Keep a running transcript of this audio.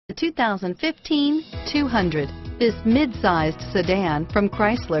The 2015 200. This mid-sized sedan from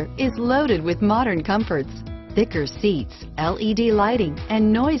Chrysler is loaded with modern comforts. Thicker seats, LED lighting,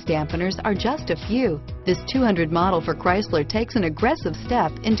 and noise dampeners are just a few. This 200 model for Chrysler takes an aggressive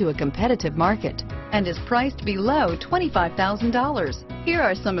step into a competitive market and is priced below $25,000. Here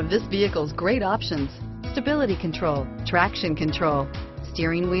are some of this vehicle's great options: stability control, traction control,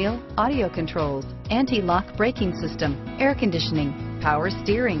 steering wheel audio controls, anti-lock braking system, air conditioning, power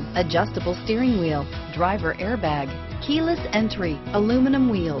steering, adjustable steering wheel, driver airbag, keyless entry, aluminum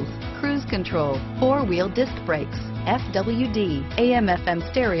wheels, cruise control, four-wheel disc brakes, FWD, AM/FM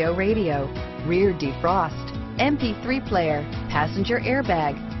stereo radio, rear defrost, MP3 player, passenger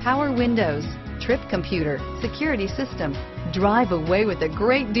airbag, power windows, trip computer, security system. Drive away with a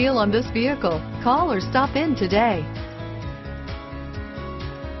great deal on this vehicle. Call or stop in today.